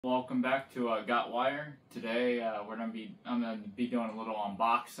Welcome back to Got Wire. Today I'm gonna be doing a little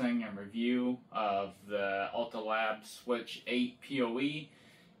unboxing and review of the Alta Labs Switch 8 PoE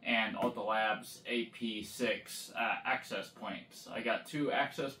and Alta Labs AP6 access points. I got two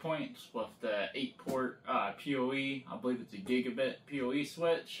access points with the 8-port PoE. I believe it's a gigabit PoE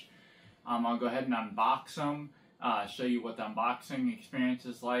switch. I'll go ahead and unbox them. Show you what the unboxing experience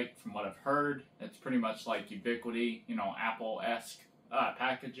is like. From what I've heard, it's pretty much like Ubiquiti, Apple-esque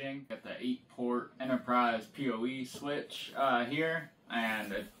packaging. Got the 8-port enterprise PoE switch here,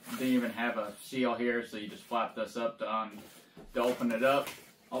 and it didn't even have a seal here, so you just flap this up to open it up.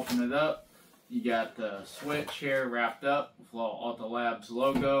 Open it up. You got the switch here wrapped up with a little Alta Labs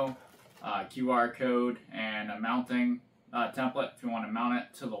logo, QR code, and a mounting template if you want to mount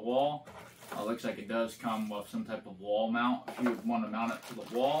it to the wall. Looks like it does come with some type of wall mount if you would want to mount it to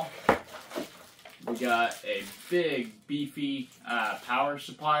the wall. We got a big, beefy power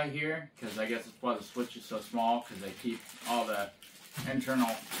supply here, because I guess that's why the switch is so small, because they keep all the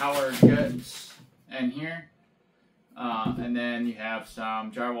internal power goods in here. And then you have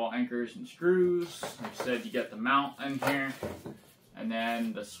some drywall anchors and screws. Like I said, you get the mount in here. And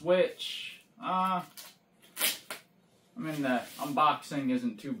then the switch. The unboxing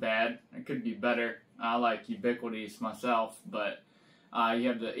isn't too bad. It could be better. I like Ubiquitis myself, but you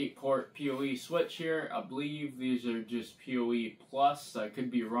have the 8-port PoE switch here. I believe these are just PoE Plus. I could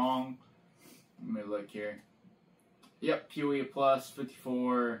be wrong. Let me look here. Yep, PoE Plus,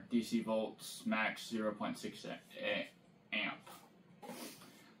 54 DC volts, max 0.6 amp.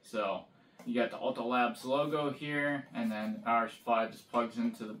 So you got the Alta Labs logo here, and then the power supply just plugs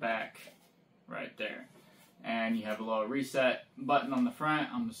into the back right there. And you have a little reset button on the front.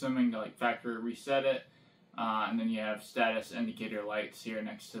 I'm assuming to factory reset it. And then you have status indicator lights here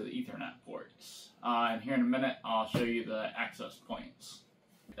next to the Ethernet ports. And here in a minute, I'll show you the access points.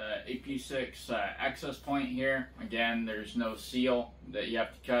 The AP6 access point here, again, there's no seal that you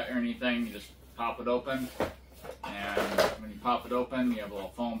have to cut or anything. You just pop it open. And when you pop it open, you have a little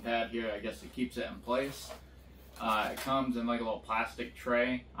foam pad here. I guess it keeps it in place. It comes in like a little plastic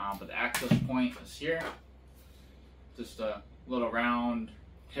tray, but the access point is here. Just a little round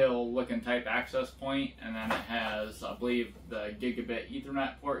pill looking type access point, and then it has, I believe, the gigabit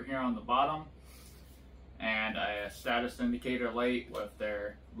Ethernet port here on the bottom, and a status indicator light with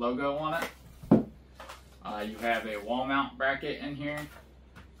their logo on it. You have a wall mount bracket in here,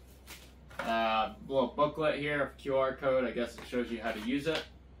 little booklet here, QR code. I guess it shows you how to use it.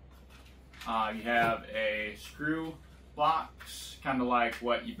 You have a screw box, kind of like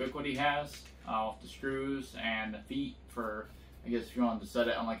what Ubiquiti has, with the screws and the feet for, I guess if you wanted to set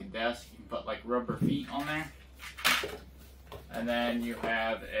it on like a desk, you can put like rubber feet on there. And then you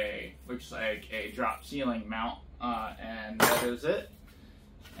have looks like a drop ceiling mount, and that is it.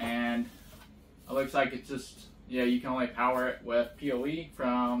 And it looks like it's just, you can only power it with PoE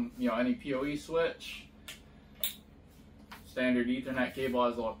from, any PoE switch. Standard Ethernet cable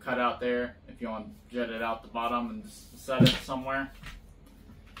has a little cutout there if you want to jet it out the bottom and set it somewhere.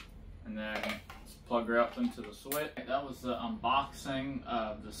 And then plug her up into the switch. That was the unboxing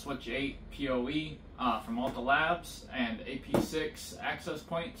of the Switch 8 PoE from Alta Labs and AP6 access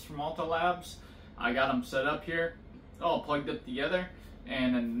points from Alta Labs. I got them set up here, all plugged up together,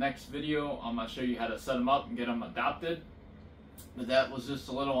 and in the next video I'm going to show you how to set them up and get them adopted. But that was just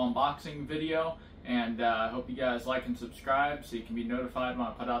a little unboxing video, and I hope you guys like and subscribe so you can be notified when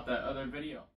I put out that other video.